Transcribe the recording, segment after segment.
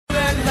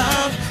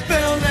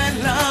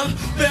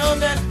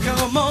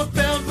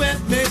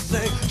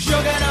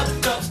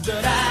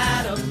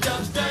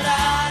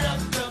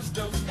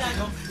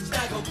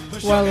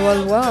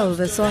Well,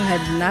 the song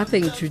had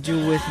nothing to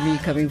do with me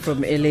coming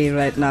from LA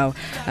right now,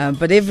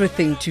 but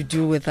everything to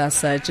do with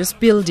us just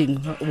building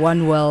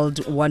one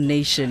world, one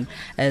nation,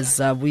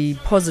 as we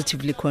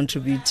positively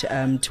contribute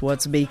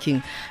towards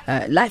making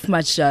life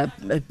much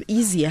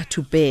easier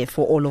to bear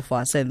for all of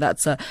us. And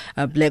that's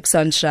Black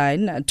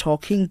Sunshine,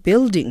 talking,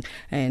 building.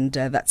 And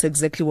that's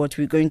exactly what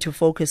we're going to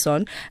focus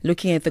on,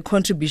 looking at the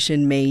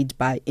contribution made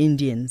by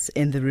Indians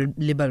in the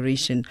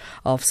liberation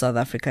of South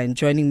Africa. And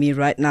joining me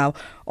right now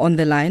on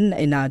the line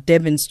in our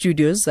KZN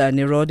Studios,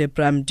 Nirode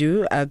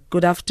Bramdaw.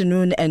 Good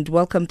afternoon and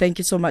welcome. Thank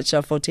you so much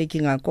for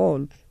taking our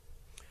call.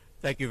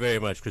 Thank you very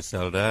much,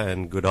 Griselda,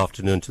 and good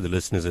afternoon to the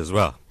listeners as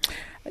well.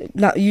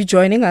 Now, you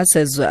joining us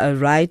as a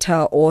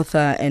writer,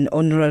 author, and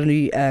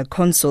honorary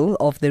consul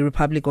of the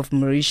Republic of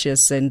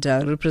Mauritius and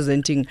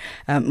representing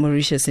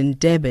Mauritius in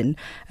Durban.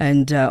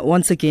 And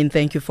once again,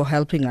 thank you for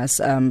helping us,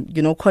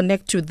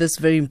 connect to this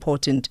very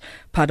important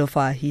part of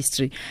our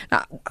history.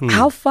 Now,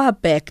 how far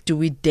back do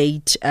we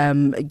date?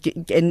 And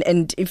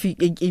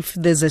if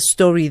there's a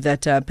story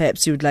that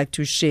perhaps you would like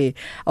to share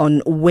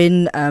on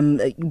when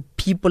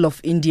people of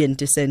Indian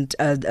descent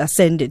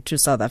ascended to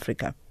South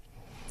Africa?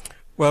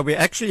 Well, we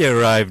actually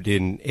arrived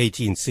in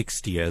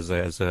 1860 as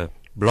a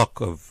block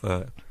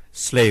of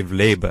slave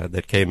labor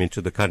that came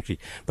into the country.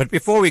 But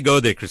before we go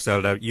there,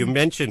 Griselda, you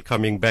mentioned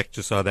coming back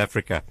to South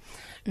Africa.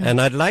 And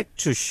I'd like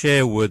to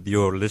share with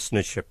your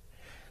listenership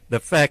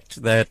the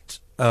fact that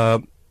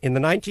in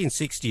the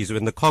 1960s,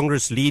 when the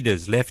Congress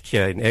leaders left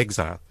here in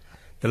exile,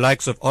 the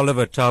likes of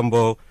Oliver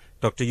Tambo,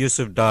 Dr.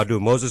 Yusuf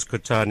Dadu, Moses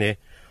Kotane,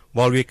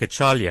 Maulwi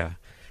Kachalia,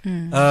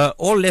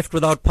 all left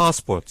without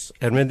passports.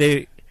 And when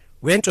they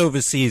went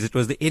overseas, it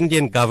was the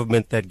Indian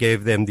government that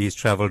gave them these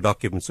travel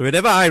documents. So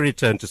whenever I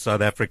return to South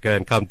Africa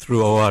and come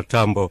through OR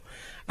Tambo,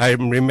 I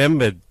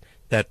remembered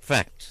that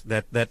fact,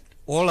 that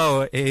all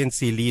our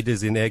ANC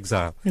leaders in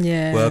exile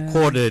were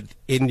accorded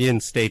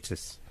Indian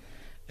status.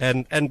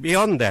 And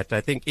beyond that, I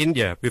think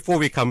India, before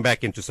we come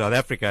back into South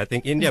Africa, I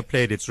think India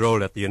played its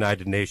role at the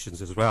United Nations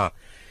as well.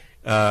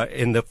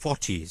 In the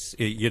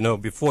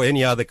 40s, before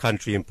any other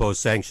country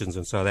imposed sanctions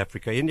on South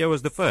Africa, India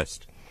was the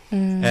first.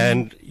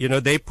 And,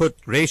 they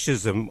put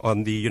racism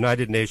on the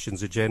United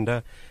Nations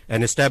agenda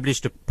and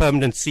established a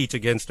permanent seat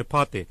against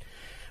apartheid.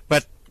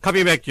 But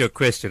coming back to your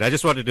question, I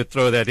just wanted to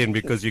throw that in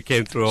because you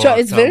came through. Sure,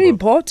 it's very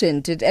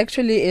important. It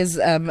actually is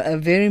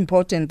very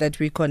important that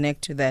we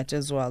connect to that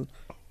as well.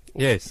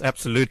 Yes,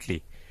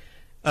 absolutely.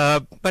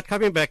 But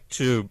coming back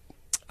to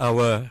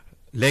our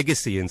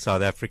legacy in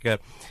South Africa,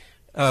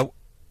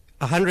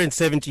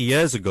 170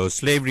 years ago,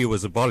 slavery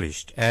was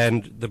abolished,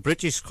 and the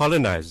British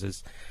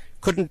colonizers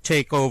couldn't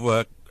take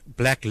over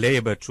black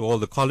labor to all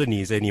the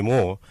colonies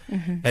anymore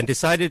and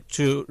decided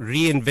to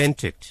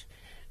reinvent it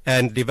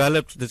and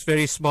developed this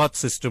very smart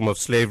system of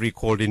slavery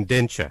called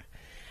indenture.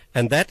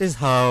 And that is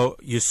how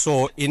you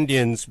saw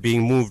Indians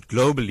being moved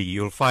globally.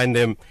 You'll find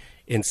them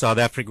in South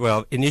Africa,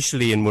 well,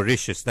 initially in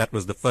Mauritius, that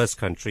was the first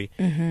country,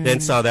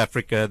 then South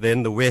Africa,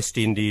 then the West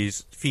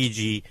Indies,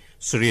 Fiji,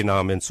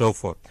 Suriname, and so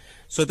forth.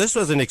 So this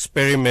was an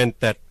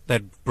experiment that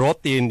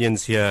brought the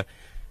Indians here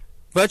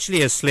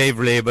virtually as slave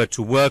labor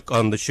to work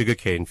on the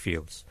sugarcane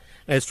fields.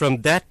 And it's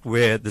from that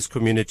where this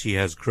community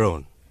has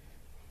grown.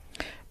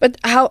 But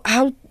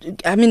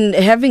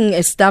having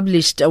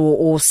established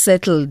or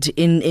settled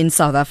in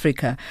South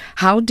Africa,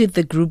 how did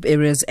the Group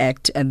Areas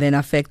Act and then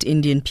affect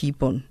Indian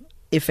people,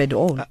 if at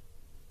all?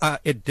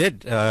 It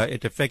did.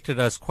 It affected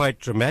us quite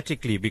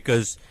dramatically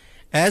because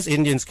as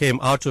Indians came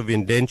out of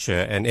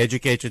indenture and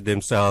educated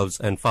themselves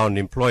and found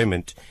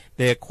employment,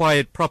 they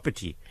acquired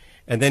property.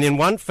 And then in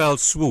one fell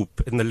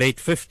swoop in the late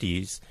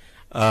 50s,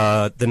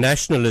 the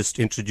nationalists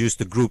introduced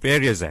the Group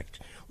Areas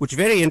Act, which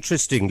very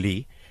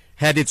interestingly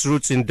had its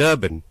roots in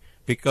Durban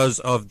because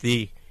of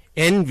the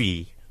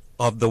envy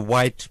of the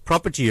white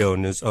property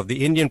owners, of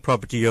the Indian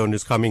property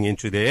owners coming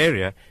into their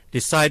area,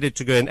 decided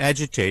to go and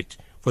agitate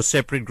for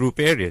separate group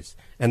areas.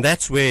 And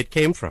that's where it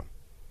came from.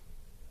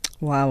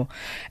 Wow.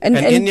 And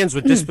Indians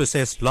were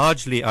dispossessed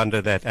largely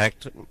under that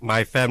act,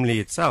 my family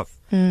itself.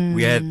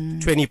 We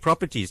had 20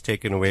 properties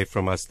taken away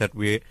from us that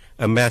we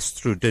amassed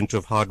through dint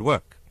of hard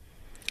work.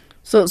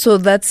 So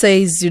that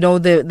says,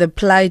 the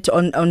plight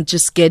on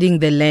just getting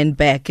the land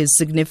back is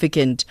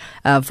significant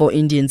for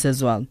Indians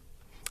as well.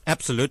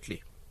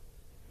 Absolutely.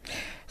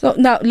 So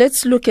now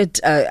let's look at,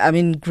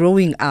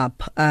 growing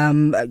up.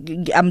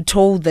 I'm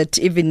told that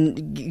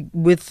even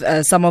with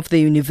some of the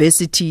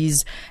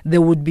universities,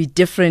 there would be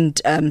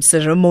different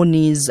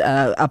ceremonies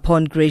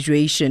upon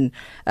graduation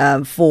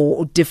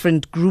for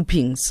different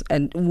groupings.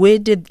 And where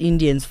did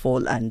Indians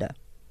fall under?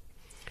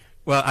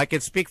 Well, I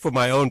can speak for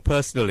my own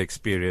personal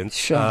experience.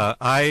 Sure.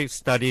 I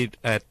studied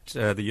at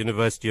the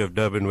University of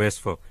Durban,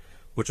 Westville,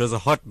 which was a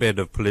hotbed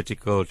of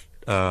political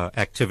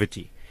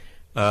activity.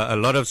 A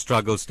lot of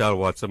struggle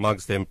stalwarts,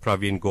 amongst them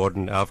Praveen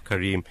Gordon, Alf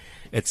Karim,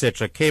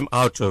 etc., came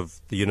out of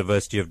the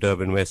University of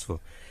Durban, Westville.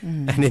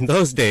 And in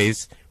those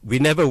days, we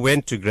never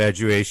went to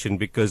graduation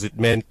because it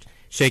meant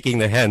shaking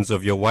the hands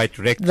of your white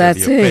rector,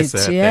 the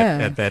oppressor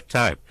at that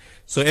time.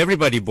 So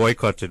everybody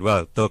boycotted.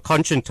 Well, the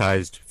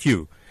conscientized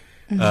few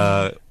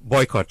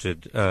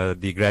boycotted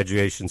the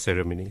graduation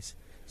ceremonies.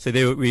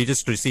 So we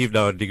just received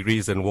our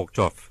degrees and walked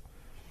off.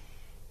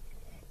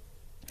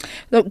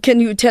 Now, can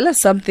you tell us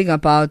something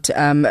about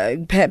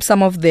perhaps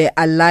some of the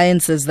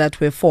alliances that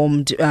were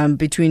formed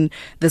between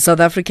the South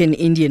African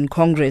Indian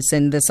Congress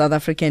and the South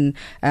African,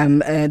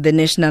 the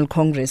National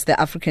Congress, the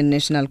African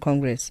National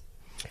Congress?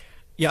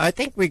 Yeah, I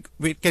think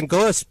we can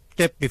go a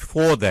step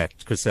before that,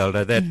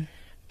 Griselda, that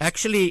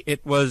actually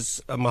it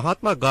was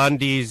Mahatma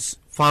Gandhi's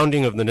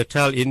founding of the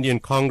Natal Indian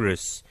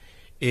Congress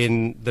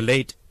in the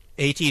late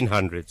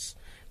 1800s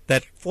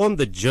that formed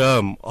the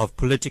germ of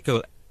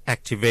political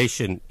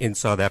activation in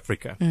South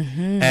Africa.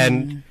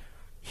 And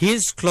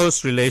his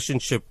close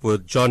relationship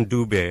with John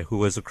Dube, who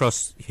was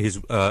across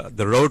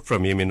the road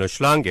from him in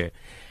Oshlange,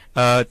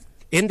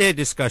 in their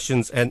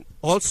discussions, and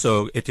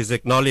also it is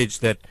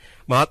acknowledged that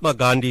Mahatma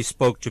Gandhi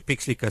spoke to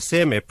Pixley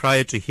Kaseme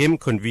prior to him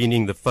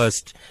convening the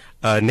first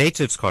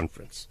Natives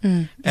Conference.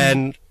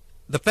 And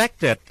the fact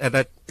that,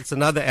 and it's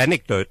another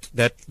anecdote,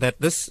 that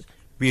this,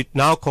 we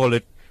now call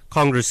it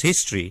Congress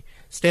history,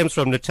 stems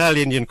from Natal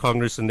Indian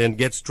Congress and then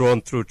gets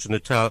drawn through to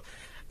Natal,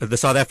 the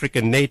South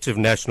African Native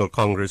National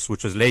Congress,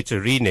 which was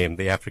later renamed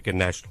the African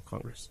National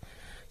Congress.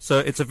 So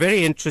it's a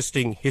very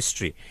interesting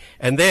history.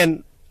 And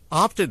then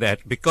after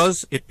that,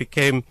 because it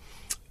became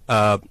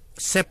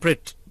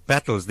separate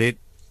battles, the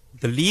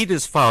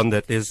leaders found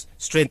that there's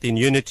strength in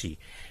unity.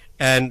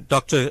 And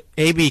Dr.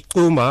 A.B.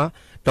 Kuma,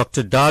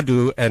 Dr.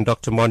 Dadu, and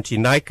Dr. Monty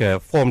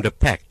Naika formed a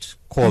pact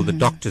called the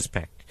Doctors'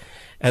 Pact.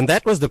 And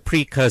that was the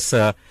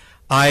precursor,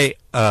 I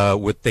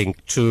would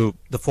think, to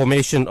the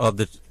formation of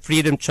the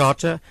Freedom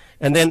Charter,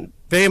 and then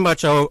very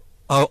much our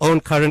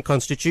own current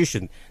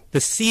constitution.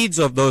 The seeds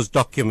of those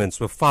documents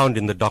were found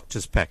in the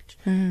Doctors' Pact.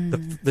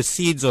 The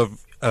seeds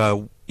of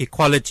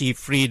equality,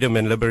 freedom,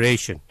 and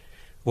liberation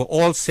were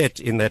all set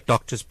in that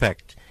Doctors'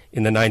 Pact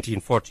in the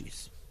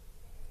 1940s.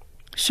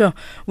 Sure.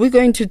 We're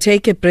going to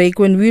take a break.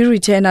 When we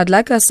return, I'd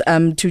like us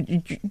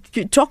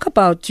to talk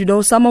about,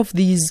 some of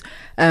these,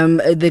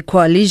 the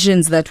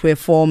coalitions that were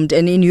formed.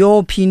 And in your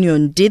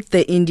opinion, did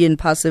the Indian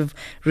Passive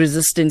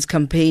Resistance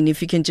Campaign,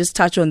 if you can just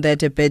touch on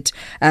that a bit,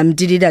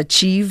 did it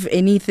achieve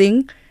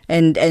anything?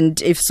 And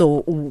if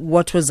so,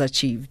 what was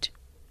achieved?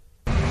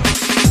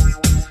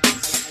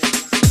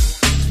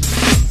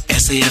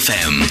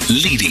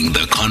 SAFM leading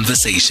the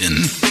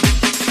conversation.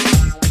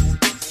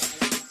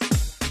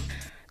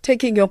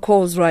 Taking your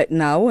calls right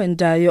now and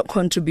your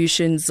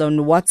contributions on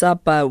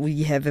WhatsApp.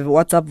 We have a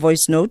WhatsApp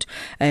voice note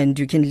and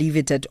you can leave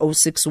it at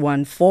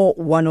 0614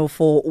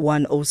 104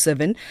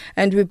 107.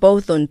 And we're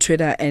both on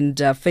Twitter and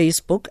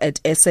Facebook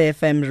at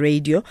SAFM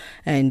Radio,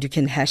 and you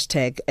can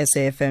hashtag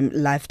SAFM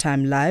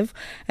Lifetime Live,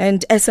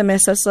 and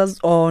SMS us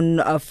on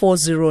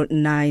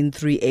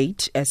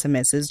 40938.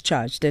 SMS is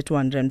charged at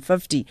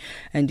 150,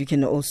 and you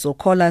can also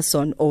call us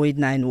on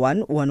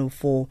 0891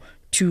 104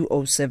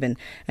 207.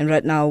 And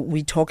right now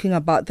we're talking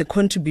about the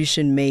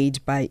contribution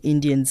made by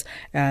Indians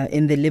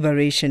in the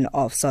liberation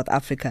of South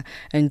Africa.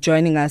 And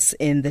joining us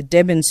in the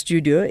Durban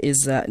studio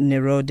is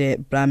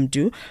Nirode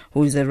Bramdaw,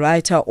 who is a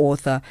writer,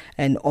 author,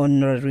 and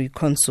Honorary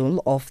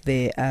Consul of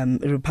the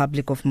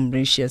Republic of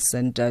Mauritius,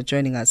 and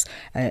joining us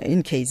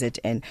in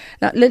KZN.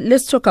 Now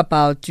let's talk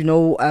about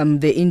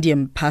the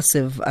Indian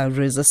Passive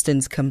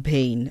Resistance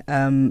Campaign.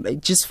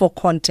 Just for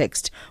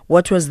context,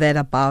 what was that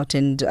about,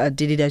 and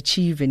did it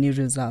achieve any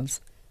results?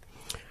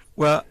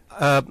 Well,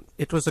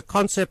 it was a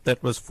concept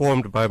that was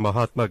formed by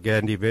Mahatma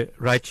Gandhi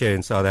right here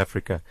in South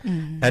Africa.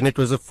 And it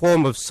was a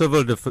form of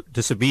civil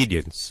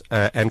disobedience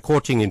and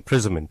courting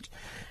imprisonment.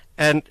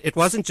 And it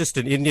wasn't just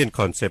an Indian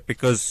concept,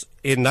 because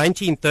in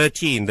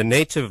 1913, the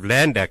Native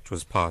Land Act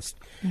was passed.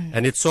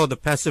 And it saw the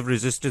passive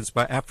resistance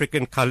by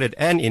African, colored,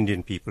 and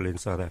Indian people in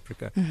South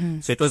Africa.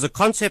 So it was a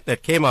concept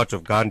that came out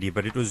of Gandhi,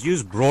 but it was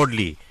used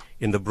broadly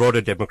in the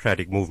broader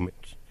democratic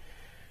movement.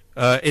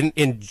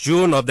 In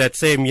June of that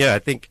same year, I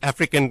think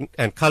African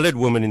and colored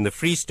women in the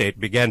Free State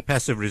began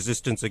passive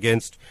resistance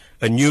against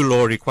a new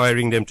law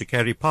requiring them to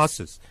carry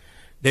passes.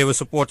 They were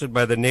supported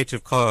by the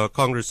Native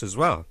Congress as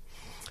well.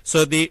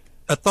 So the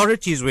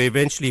authorities were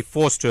eventually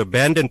forced to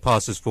abandon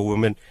passes for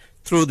women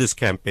through this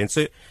campaign.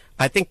 So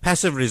I think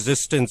passive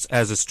resistance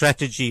as a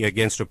strategy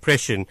against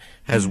oppression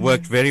has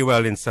worked very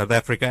well in South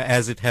Africa,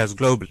 as it has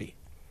globally.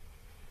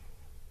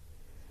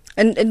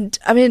 And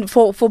I mean,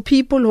 for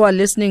people who are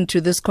listening to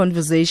this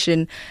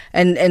conversation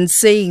and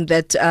saying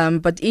that,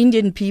 but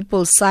Indian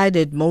people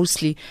sided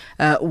mostly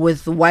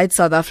with white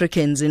South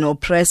Africans in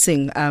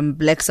oppressing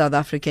black South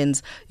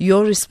Africans,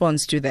 your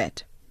response to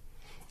that?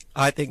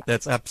 I think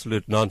that's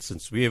absolute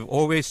nonsense. We have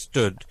always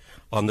stood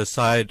on the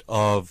side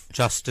of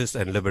justice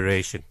and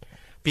liberation.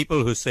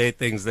 People who say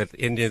things that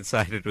Indians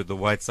sided with the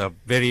whites are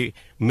very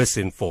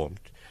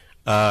misinformed.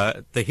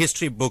 The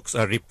history books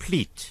are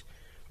replete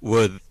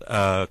with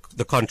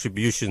the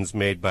contributions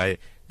made by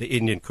the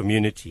Indian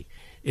community.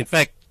 In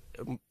fact,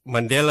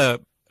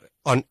 Mandela,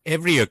 on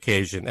every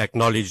occasion,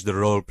 acknowledged the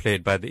role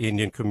played by the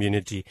Indian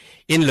community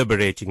in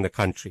liberating the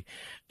country.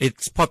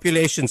 Its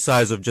population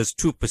size of just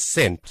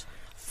 2%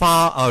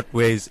 far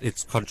outweighs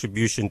its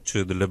contribution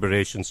to the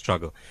liberation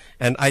struggle.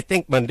 And I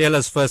think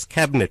Mandela's first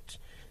cabinet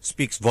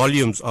speaks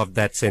volumes of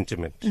that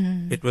sentiment.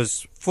 It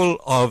was full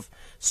of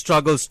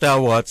struggle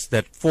stalwarts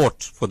that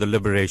fought for the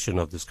liberation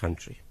of this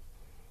country.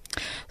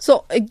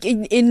 So,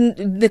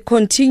 in the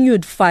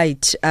continued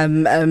fight,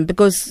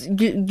 because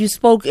you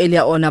spoke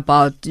earlier on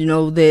about,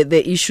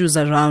 the issues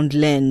around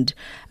land,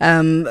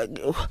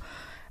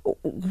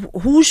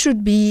 who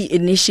should be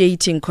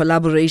initiating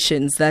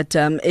collaborations that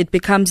it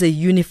becomes a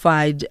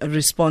unified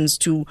response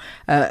to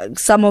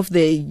some of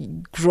the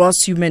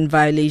gross human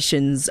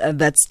violations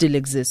that still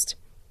exist?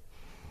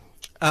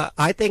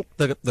 I think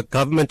the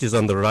government is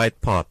on the right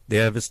path. They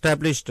have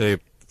established a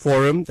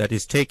forum that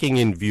is taking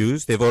in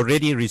views. They've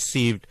already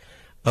received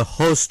a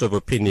host of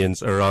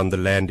opinions around the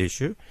land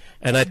issue.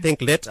 And I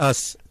think let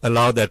us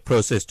allow that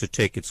process to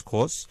take its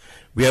course.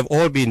 We have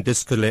all been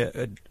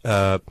dispossessed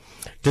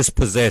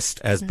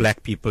as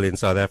black people in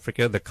South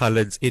Africa, the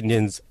Coloureds,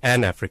 Indians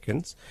and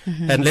Africans.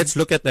 And let's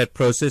look at that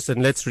process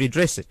and let's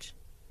redress it.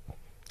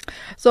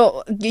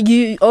 So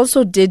you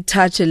also did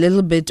touch a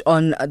little bit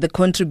on the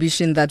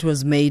contribution that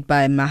was made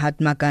by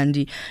Mahatma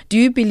Gandhi. Do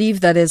you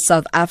believe that as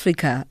South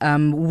Africa,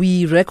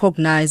 we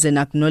recognize and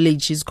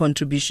acknowledge his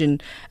contribution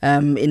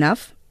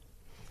enough?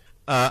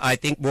 I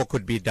think more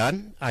could be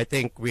done. I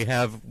think we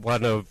have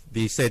one of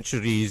the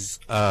century's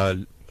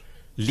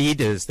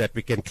leaders that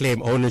we can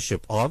claim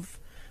ownership of.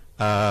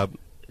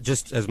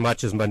 Just as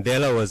much as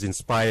Mandela was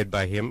inspired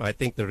by him, I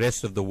think the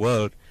rest of the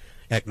world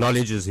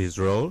acknowledges his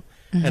role.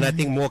 And I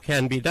think more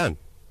can be done.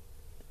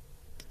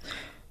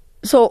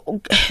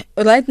 So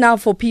right now,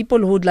 for people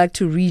who would like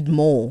to read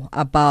more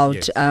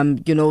about,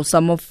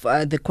 some of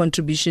the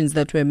contributions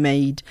that were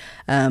made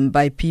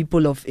by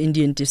people of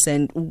Indian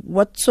descent,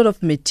 what sort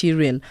of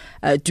material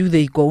do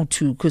they go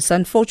to? Because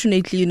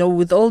unfortunately,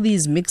 with all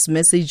these mixed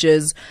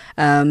messages,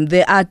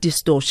 there are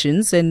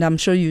distortions, and I'm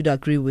sure you'd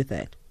agree with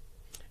that.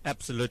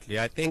 Absolutely.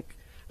 I think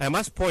I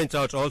must point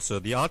out also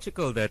the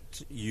article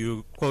that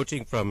you're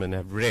quoting from and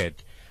have read,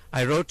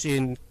 I wrote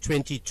in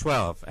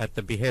 2012 at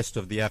the behest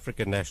of the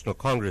African National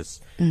Congress.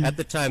 At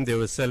the time they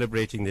were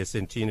celebrating their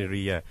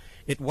centenary year.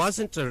 It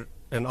wasn't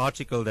an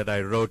article that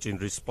I wrote in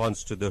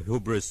response to the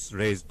hubris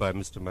raised by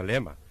Mr.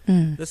 Malema.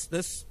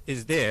 This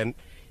is there. And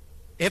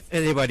if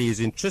anybody is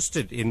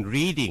interested in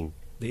reading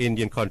the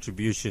Indian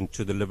contribution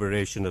to the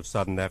liberation of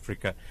Southern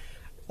Africa,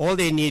 all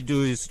they need to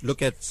do is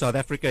look at South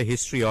Africa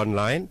History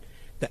Online.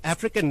 The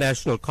African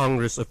National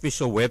Congress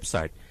official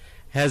website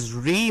has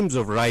reams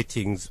of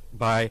writings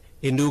by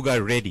Inuga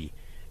Reddy,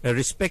 a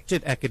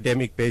respected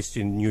academic based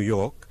in New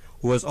York,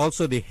 who was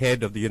also the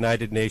head of the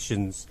United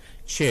Nations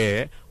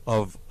chair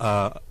of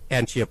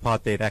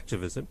anti-apartheid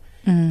activism.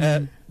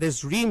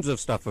 There's reams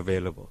of stuff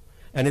available,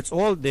 and it's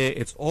all there.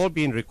 It's all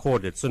been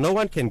recorded, so no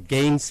one can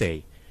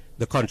gainsay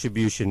the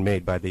contribution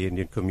made by the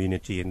Indian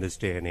community in this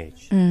day and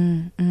age.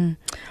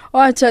 All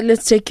right,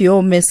 let's take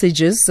your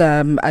messages.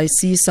 I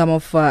see some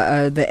of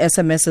the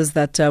SMSs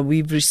that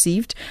we've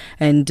received,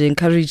 and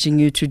encouraging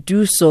you to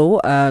do so.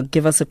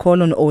 Give us a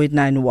call on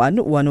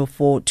 0891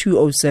 104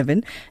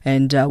 207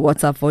 and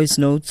WhatsApp voice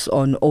notes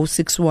on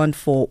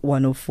 0614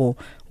 104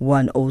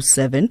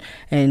 107,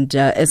 and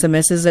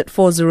SMS is at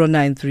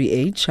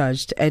 40938,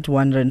 charged at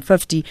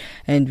 150,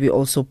 and we're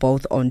also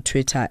both on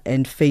Twitter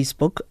and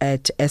Facebook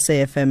at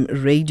SAFM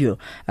Radio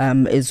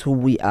is who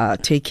we are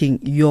taking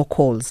your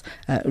calls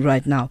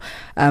right now.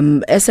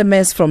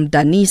 SMS from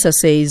Danisa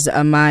says,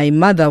 my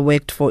mother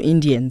worked for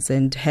Indians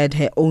and had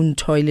her own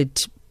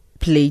toilet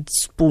plate,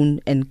 spoon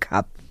and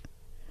cup.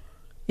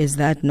 Is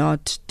that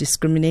not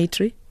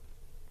discriminatory?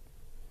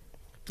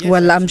 Yes,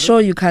 well, I'm absolutely.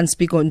 sure you can't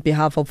speak on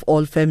behalf of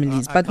all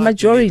families, but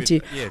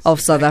majority of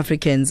South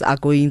Africans are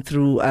going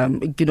through,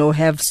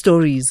 have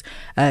stories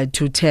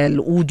to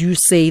tell. Would you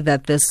say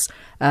that this,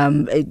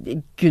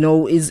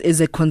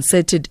 is a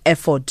concerted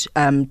effort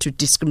to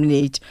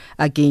discriminate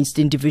against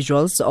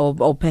individuals,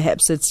 or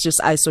perhaps it's just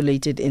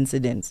isolated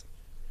incidents?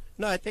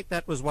 No, I think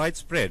that was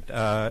widespread.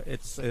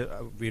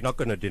 We're not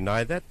going to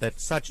deny that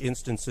such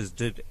instances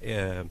did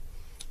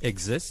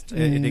exist.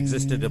 It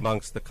existed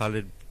amongst the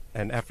colored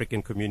and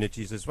African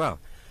communities as well.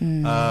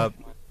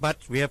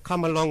 But we have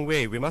come a long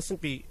way. We mustn't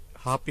be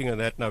harping on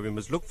that now. We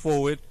must look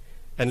forward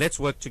and let's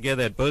work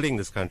together at building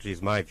this country,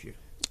 is my view.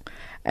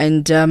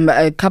 And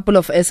a couple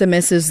of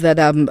SMSs that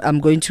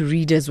I'm going to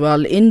read as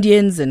well.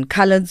 Indians and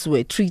coloreds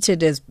were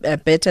treated as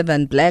better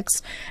than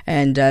blacks,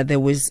 and there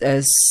was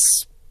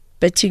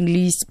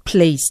bettingly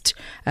placed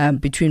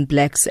between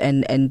blacks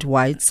and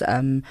whites.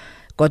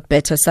 Got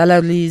better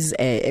salaries,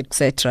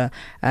 etc.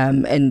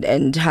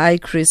 And hi,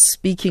 Chris,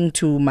 speaking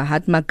to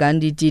Mahatma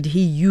Gandhi, did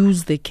he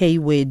use the K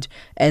word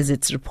as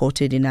it's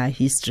reported in our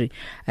history,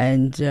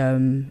 and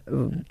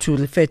to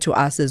refer to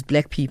us as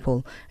black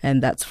people?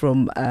 And that's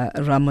from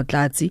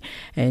Ramotlatsi.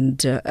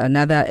 And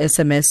another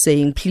SMS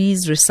saying,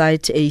 please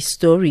recite a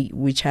story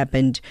which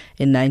happened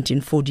in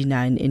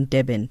 1949 in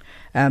Durban.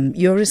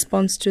 Your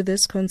response to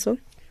this, Consul?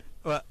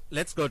 Well,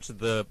 let's go to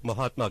the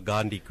Mahatma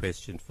Gandhi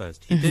question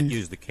first. He did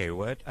use the K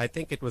word. I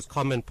think it was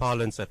common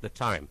parlance at the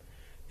time.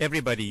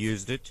 Everybody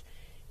used it.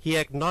 he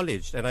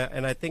acknowledged, and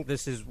I think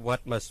this is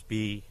what must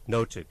be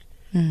noted.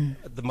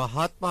 The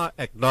Mahatma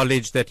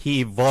acknowledged that he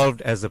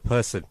evolved as a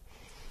person,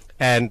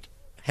 and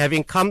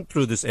having come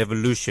through this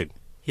evolution,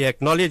 he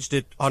acknowledged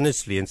it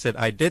honestly and said,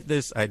 I did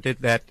this, I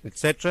did that,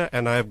 etc.,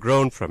 and I have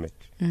grown from it.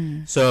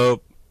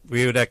 So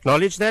we would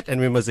acknowledge that, and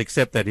we must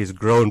accept that he's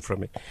grown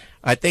from it.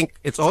 I think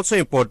it's also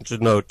important to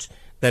note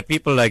that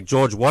people like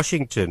George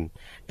Washington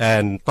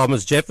and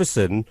Thomas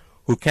Jefferson,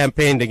 who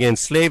campaigned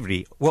against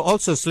slavery, were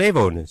also slave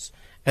owners,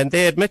 and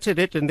they admitted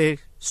it and they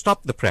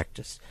stopped the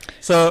practice.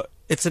 So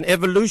it's an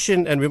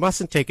evolution, and we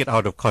mustn't take it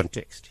out of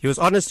context. He was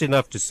honest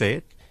enough to say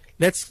it.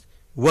 Let's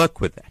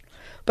work with that.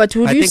 But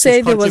would you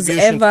say there was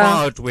ever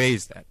far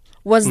outweighs that?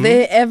 Was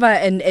there ever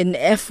an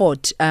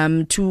effort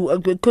to,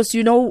 because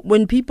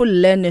when people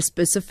learn a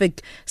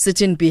specific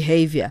certain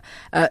behavior,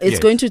 it's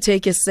going to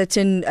take a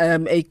certain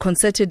a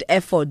concerted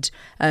effort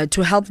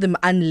to help them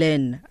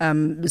unlearn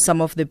some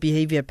of the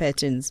behavior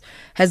patterns.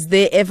 Has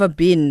there ever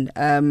been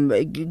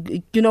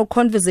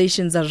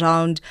conversations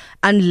around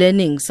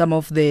unlearning some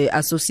of the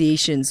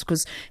associations?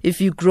 Because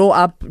if you grow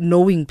up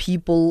knowing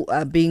people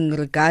being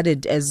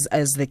regarded as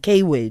the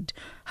K word,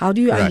 how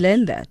do you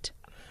unlearn that?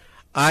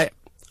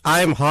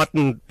 I am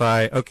heartened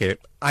by,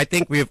 I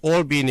think we have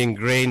all been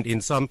ingrained in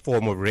some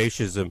form of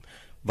racism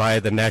by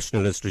the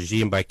nationalist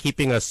regime, by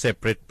keeping us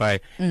separate, by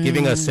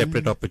giving us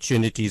separate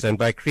opportunities, and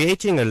by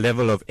creating a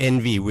level of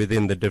envy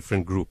within the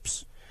different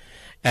groups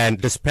and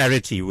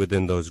disparity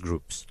within those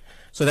groups.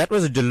 So that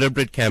was a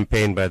deliberate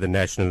campaign by the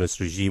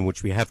nationalist regime,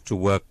 which we have to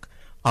work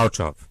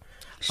out of.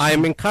 Sure. I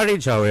am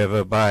encouraged,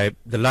 however, by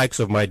the likes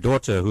of my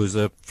daughter, who's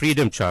a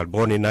freedom child,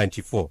 born in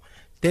 94.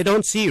 They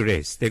don't see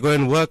race. They go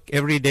and work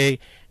every day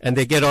and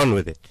they get on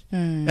with it.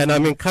 And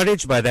I'm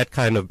encouraged by that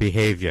kind of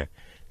behavior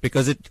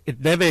because it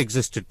never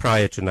existed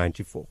prior to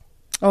 94.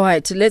 All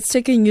right, let's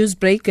take a news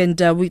break and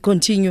we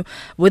continue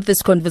with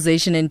this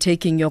conversation and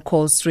taking your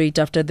calls straight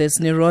after this.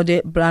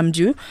 Nirode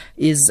Bramdaw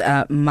is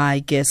my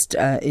guest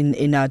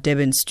in our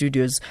Durban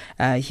studios.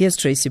 Here's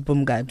Tracy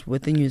Bumgad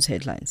with the news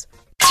headlines.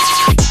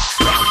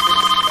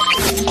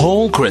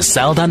 Call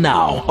Griselda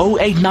now,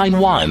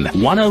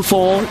 0891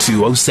 104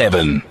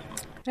 207.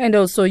 And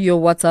also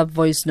your WhatsApp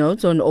voice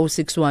notes on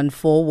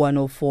 0614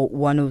 104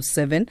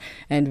 107.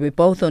 And we're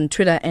both on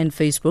Twitter and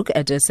Facebook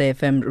at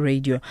SAFM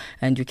Radio.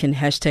 And you can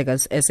hashtag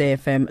us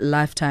SAFM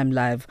Lifetime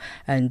Live.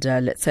 And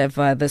let's have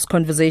this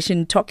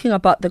conversation talking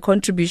about the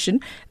contribution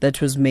that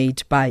was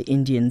made by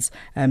Indians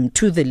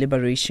to the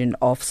liberation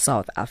of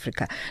South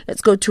Africa.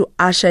 Let's go to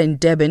Asha in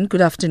Durban.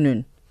 Good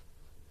afternoon.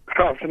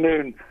 Good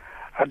afternoon.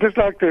 I'd just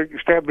like to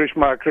establish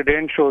my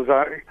credentials.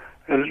 A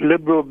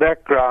liberal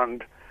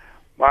background.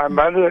 My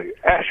mother,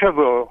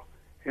 Ashaville,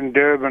 in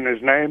Durban,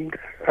 is named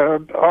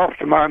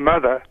after my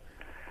mother.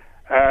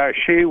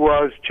 She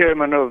was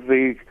chairman of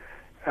the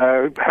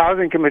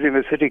Housing Committee in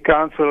the City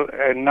Council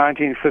in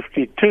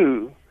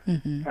 1952,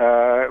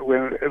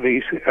 when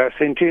the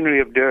centenary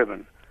of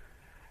Durban.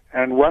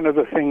 And one of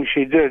the things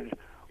she did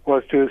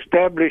was to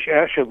establish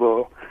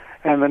Ashaville,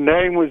 and the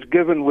name was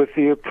given with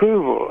the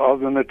approval of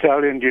the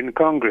Natal Indian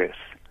Congress.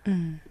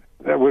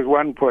 That was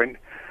one point.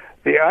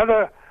 The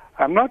other,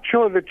 I'm not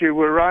sure that you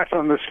were right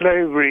on the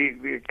slavery,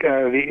 the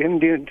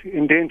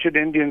indentured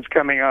Indians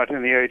coming out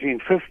in the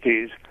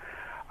 1850s.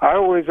 I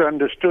always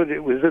understood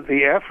it was that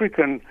the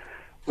African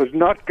was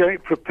not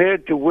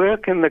prepared to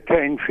work in the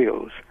cane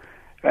fields.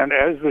 And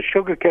as the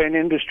sugarcane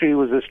industry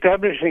was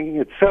establishing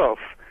itself,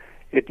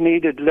 it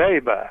needed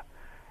labor.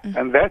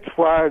 And that's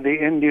why the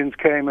Indians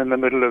came in the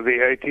middle of the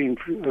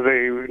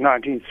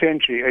 19th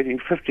century,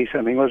 1850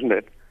 something, wasn't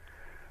it?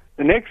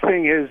 The next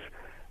thing is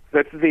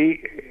that the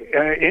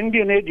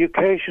Indian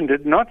education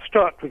did not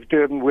start with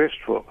Durban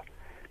Westville.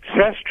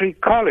 Sastry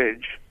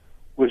College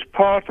was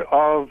part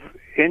of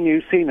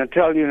NUC,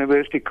 Natal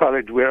University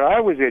College, where I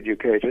was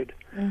educated.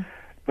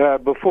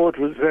 Before it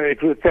was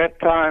at that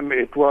time,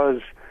 it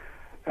was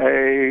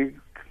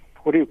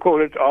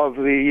of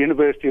the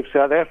University of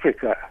South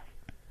Africa.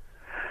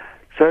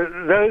 So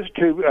those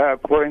 2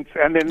 points.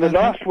 And then the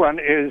last one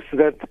is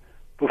that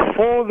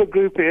before the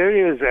Group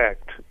Areas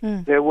Act,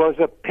 there was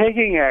a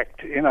pegging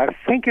act in, I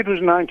think it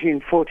was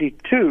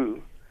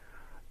 1942,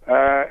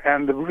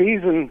 and the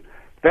reason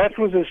that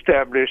was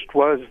established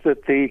was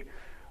that the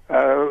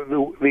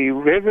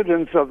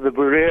residents of the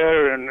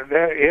Berea and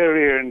that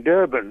area in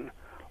Durban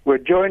were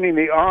joining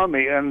the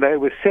army, and they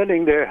were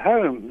selling their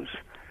homes,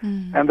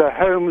 and the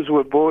homes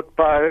were bought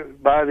by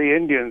the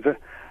Indians.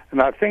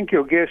 And I think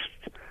your guest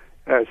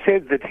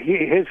said that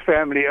his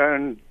family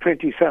owned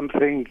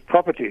 20-something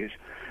properties.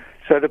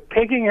 So the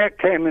Pegging Act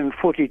came in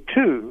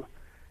 42,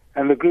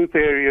 and the Group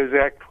Areas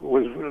Act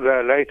was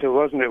later,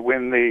 wasn't it,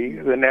 when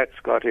the Nats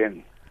got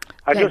in.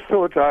 I just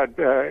thought I'd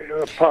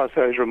pass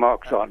those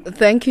remarks on.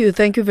 Thank you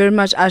very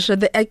much,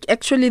 Asha.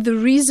 Actually, the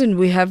reason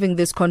we're having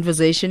this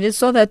conversation is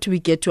so that we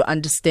get to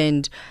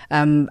understand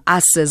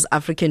us as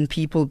African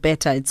people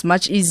better. It's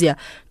much easier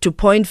to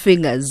point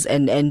fingers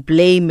and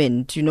blame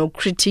and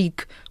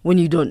critique when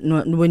you don't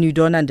know, when you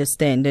don't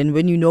understand, and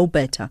when you know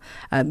better,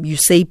 you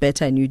say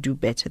better and you do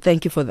better.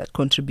 Thank you for that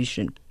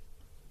contribution.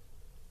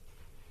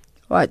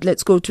 All right,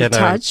 let's go to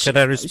Touch. Can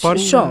I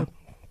respond? Sure.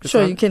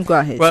 Sure, you can go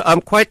ahead. Well,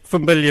 I'm quite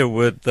familiar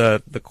with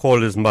the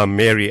caller's mum,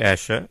 Mary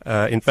Asher.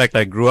 In fact,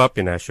 I grew up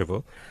in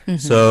Asherville.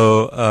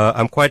 So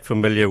I'm quite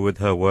familiar with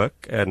her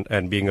work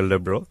and being a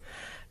Liberal.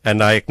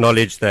 And I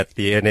acknowledge that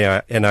the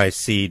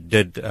NIC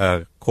did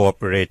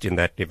cooperate in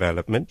that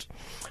development.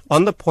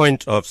 On the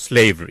point of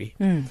slavery,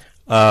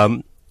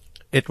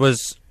 it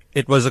was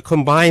a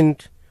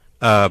combined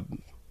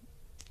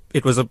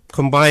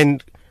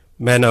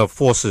manner of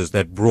forces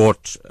that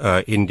brought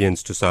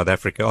Indians to South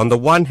Africa. On the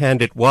one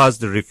hand, it was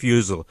the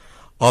refusal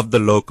of the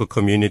local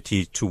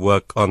community to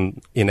work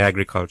in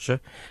agriculture,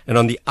 and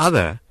on the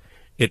other,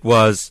 it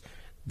was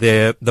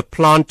the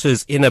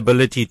planters'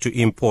 inability to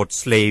import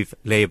slave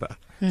labor.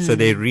 So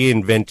they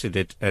reinvented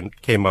it and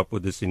came up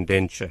with this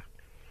indenture.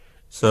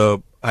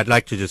 So I'd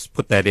like to just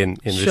put that in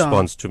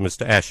response to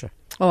Mr. Asher.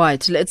 All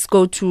right, let's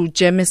go to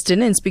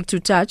Germiston and speak to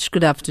Touch.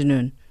 Good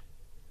afternoon.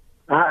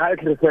 Hi,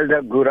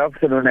 Griselda. Good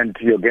afternoon, and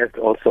to your guest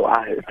also.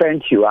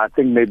 Thank you. I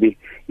think maybe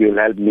you'll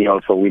help me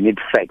also. We need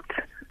facts.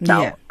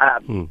 Now,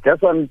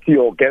 just want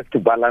your guest to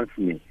balance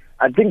me.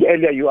 I think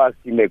earlier you asked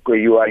him,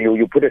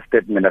 you put a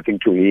statement, I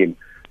think, to him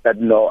that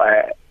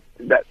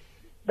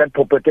that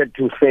purported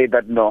to say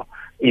that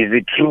is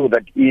it true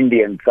that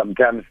Indians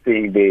sometimes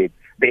think they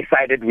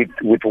sided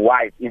with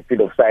whites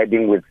instead of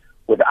siding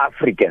with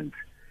Africans?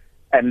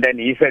 And then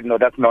he said, no,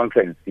 that's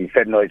nonsense. He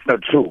said, no, it's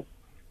not true.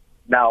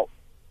 Now,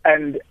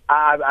 and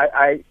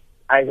I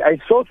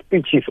saw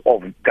speeches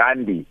of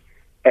Gandhi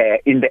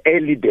in the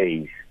early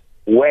days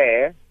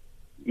where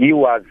he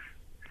was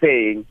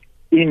saying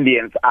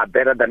Indians are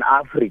better than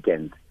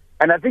Africans.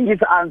 And I think his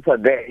answer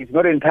there is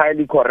not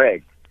entirely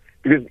correct.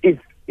 Because if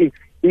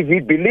he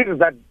believes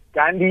that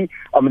Gandhi,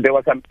 there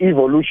was some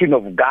evolution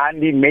of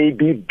Gandhi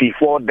maybe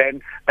before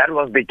then, that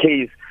was the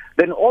case,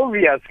 then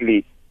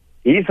obviously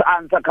his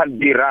answer can't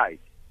be right.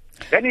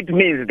 Then it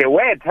means there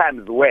were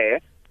times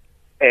where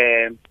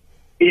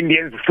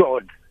Indians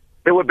thought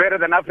they were better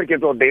than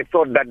Africans, or they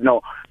thought that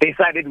they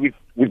sided with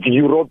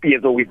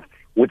Europeans or with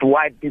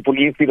white people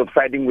instead of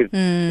siding with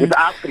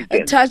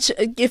Africans. Touch,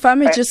 if I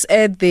may just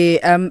add there,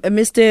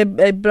 Mr.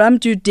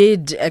 Bramdaw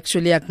did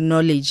actually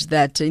acknowledge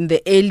that in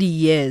the early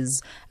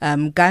years,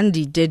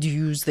 Gandhi did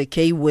use the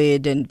K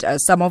word, and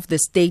some of the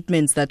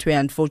statements that were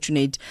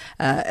unfortunate,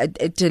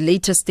 at a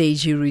later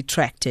stage he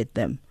retracted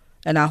them.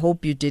 And I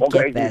hope you did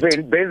get that.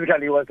 So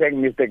basically, he was saying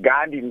Mr.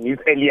 Gandhi in his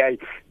earlier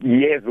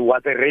years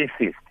was a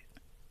racist.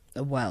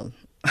 Well,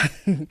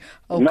 okay.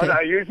 No,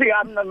 you see,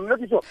 I'm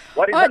not sure.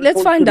 All right,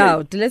 let's find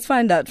out. Let's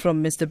find out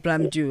from Mr.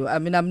 Bramdaw. I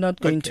mean, I'm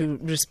not going to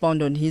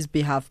respond on his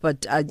behalf,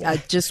 but I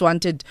just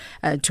wanted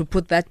to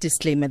put that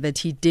disclaimer that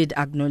he did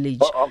acknowledge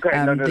the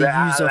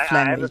use of language.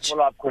 I have a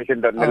follow-up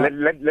question.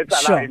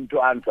 Let's allow him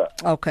to answer.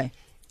 Okay.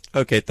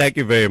 Okay, thank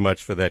you very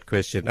much for that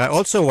question. I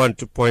also want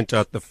to point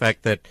out the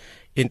fact that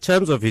in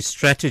terms of his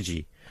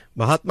strategy,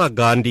 Mahatma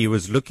Gandhi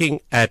was looking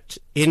at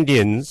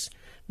Indians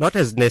not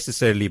as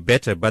necessarily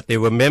better, but they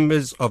were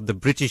members of the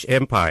British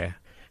Empire,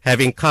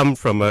 having come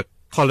from a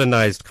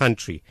colonized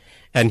country.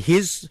 And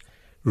his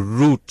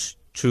route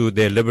to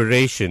their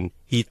liberation,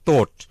 he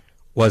thought,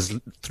 was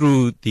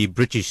through the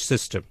British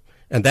system.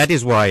 And that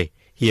is why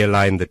he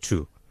aligned the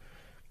two.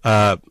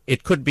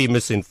 It could be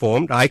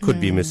misinformed. I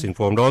could be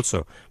misinformed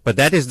also. But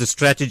that is the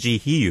strategy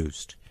he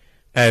used.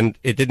 And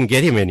it didn't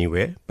get him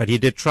anywhere, but he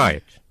did try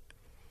it.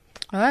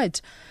 All right.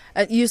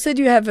 You said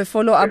you have a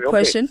follow-up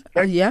question.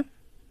 Yeah?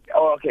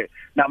 Oh, okay.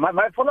 Now,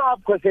 my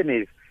follow-up question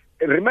is,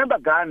 remember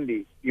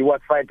Gandhi, he was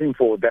fighting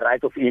for the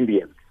rights of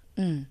Indians.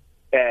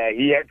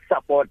 He had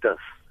supporters.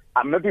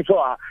 I'm not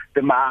sure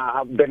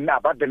about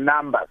the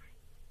numbers,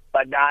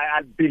 but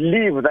I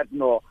believe that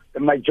the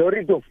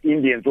majority of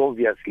Indians,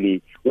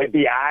 obviously, were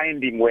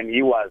behind him when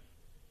he was,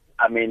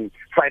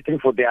 fighting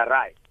for their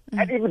rights.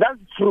 And if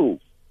that's true,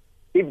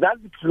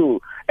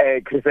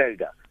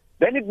 Griselda,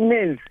 then it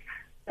means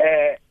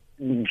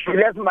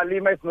Julius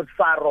Malema is not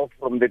far off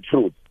from the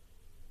truth.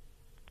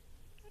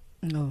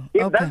 No.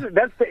 If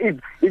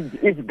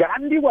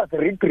Gandhi was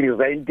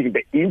representing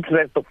the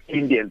interest of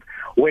Indians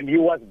when he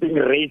was being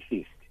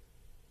racist,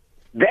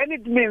 then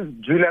it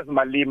means Julius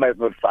Malema is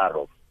not far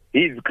off.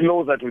 He's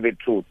closer to the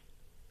truth.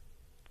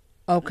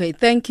 Okay,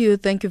 thank you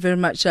very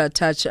much,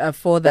 Touch,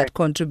 for that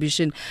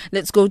contribution.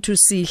 Let's go to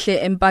Sihle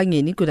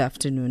Mpangeni. Good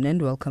afternoon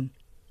and welcome.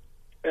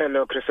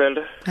 Hello,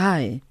 Griselda.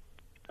 Hi.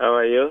 How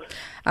are you?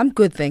 I'm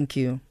good, thank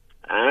you.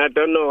 I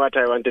don't know what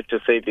I wanted to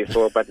say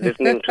before, but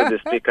listening to the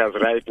speakers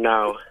right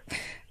now,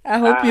 I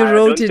hope you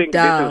wrote it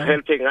down. I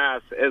don't think this is helping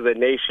us as a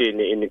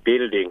nation in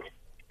building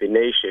the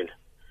nation.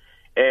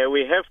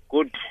 We have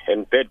good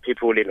and bad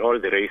people in all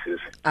the races.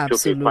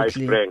 Absolutely. To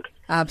be quite frank.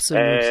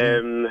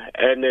 Absolutely.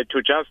 And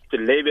to just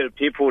label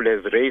people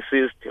as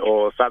racist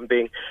or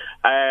something.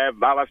 I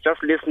was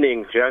just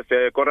listening, just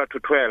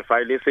 11:45.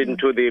 I listened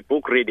to the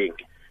book reading.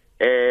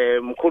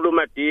 Mkhulu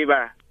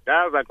Madiba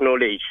does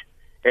acknowledge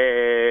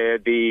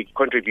the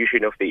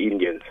contribution of the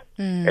Indians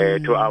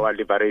to our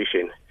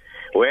liberation.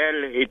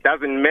 Well, it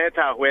doesn't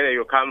matter where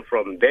you come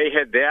from. They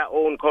had their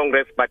own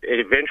Congress, but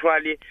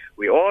eventually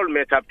we all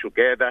met up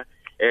together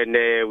and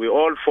we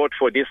all fought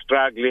for this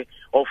struggle,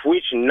 of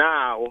which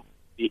now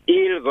the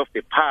ills of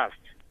the past,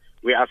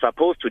 we are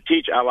supposed to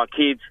teach our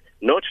kids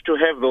not to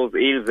have those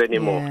ills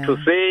anymore. Yeah. To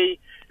say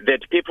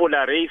that people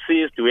are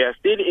racist, we are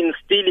still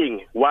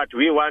instilling what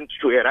we want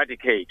to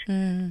eradicate.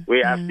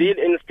 We are still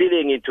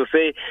instilling it to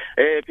say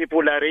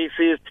people are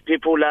racist,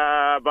 people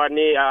are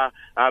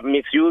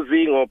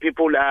misusing, or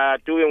people are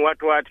doing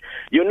what.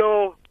 You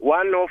know,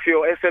 one of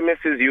your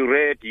SMSs you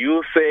read,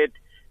 you said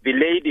the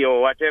lady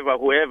or whatever,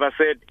 whoever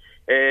said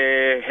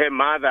her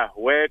mother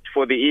worked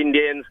for the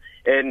Indians,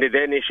 and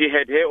then she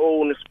had her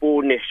own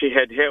spoon, she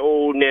had her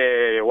own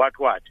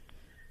what.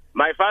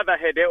 My father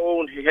had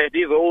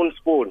his own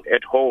spoon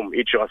at home.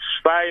 It was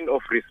a sign of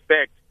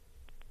respect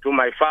to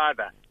my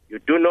father. You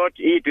do not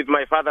eat with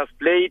my father's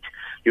plate.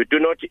 You do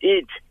not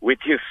eat with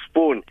his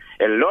spoon.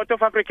 A lot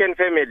of African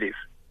families,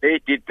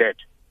 they did that.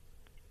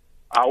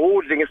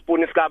 Awudli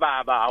ngespoon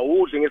isikababa,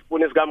 awudli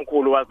ngespoon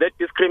isikamkhulu. Was that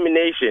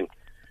discrimination?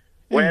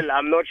 Well,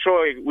 I'm not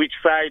sure which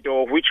side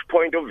or which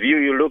point of view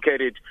you look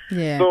at it.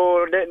 Yeah.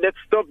 So let's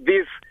stop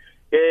this.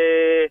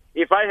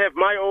 If I have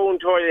my own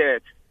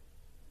toilet,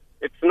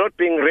 it's not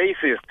being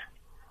racist.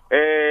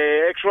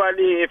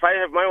 Actually, if I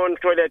have my own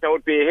toilet, I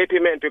would be a happy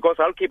man because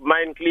I'll keep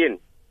mine clean.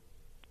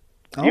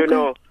 Okay. You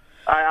know,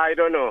 I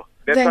don't know.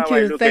 That's Thank how I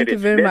you. look Thank at you it.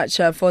 very much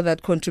for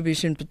that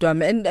contribution,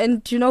 Putwam.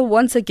 And you know,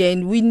 once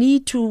again, we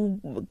need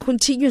to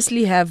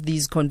continuously have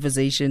these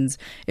conversations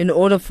in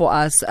order for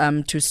us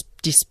to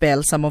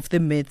dispel some of the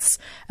myths,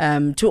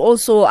 to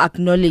also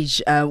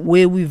acknowledge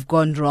where we've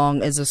gone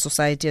wrong as a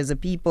society, as a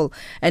people.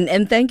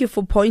 And thank you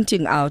for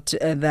pointing out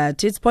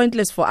that it's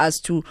pointless for us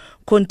to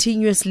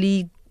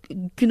continuously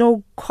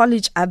call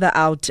each other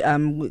out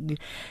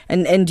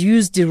and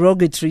use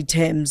derogatory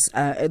terms.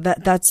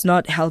 That's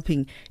not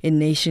helping in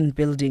nation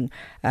building.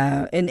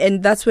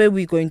 And that's where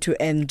we're going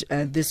to end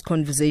this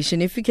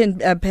conversation. If we can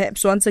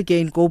perhaps once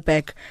again go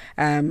back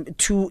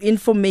to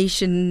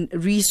information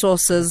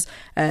resources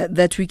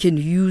that we can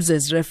use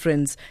as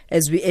reference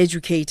as we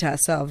educate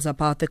ourselves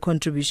about the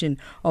contribution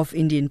of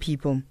Indian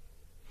people.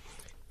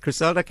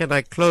 Griselda, can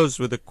I close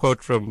with a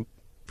quote from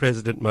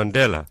President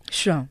Mandela?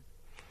 Sure.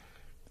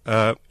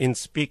 In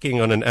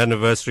speaking on an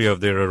anniversary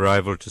of their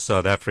arrival to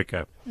South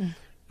Africa,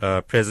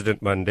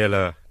 President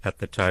Mandela at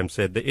the time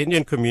said, "The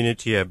Indian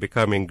community have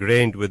become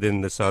ingrained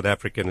within the South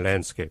African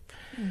landscape.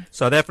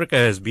 South Africa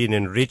has been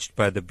enriched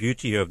by the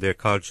beauty of their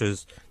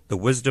cultures, the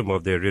wisdom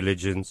of their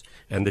religions,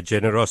 and the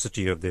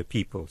generosity of their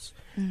peoples.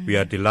 We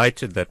are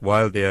delighted that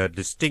while they are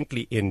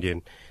distinctly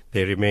Indian,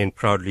 they remain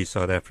proudly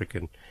South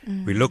African.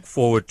 We look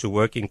forward to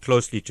working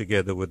closely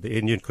together with the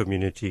Indian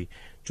community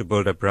to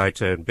build a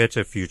brighter and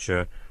better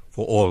future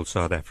for all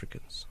South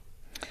Africans."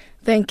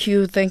 Thank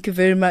you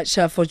very much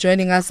for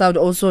joining us. I would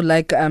also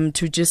like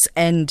to just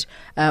end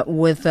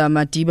with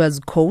Madiba's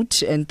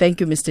quote, and thank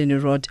you, Mr.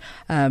 Nirode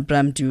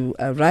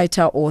Bramdaw,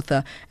 writer,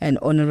 author, and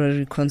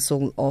Honorary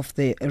Consul of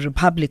the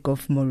Republic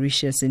of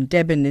Mauritius in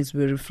Durban, as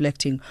we're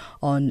reflecting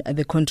on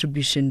the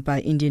contribution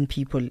by Indian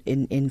people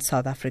in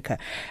South Africa.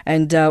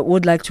 And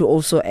would like to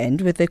also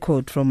end with a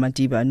quote from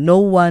Madiba: "No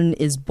one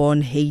is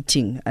born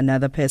hating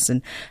another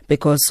person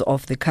because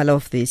of the color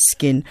of their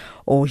skin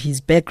or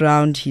his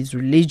background, his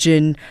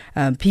religion.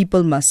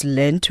 People must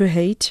learn to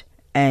hate,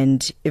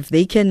 and if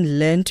they can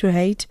learn to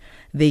hate,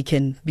 they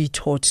can be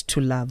taught to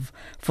love.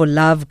 For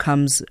love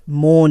comes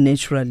more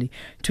naturally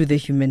to the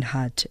human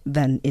heart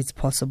than it's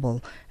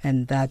possible."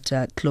 And that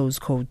close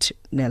quote,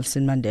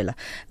 Nelson Mandela.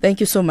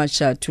 Thank you so much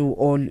to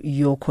all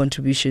your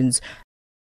contributions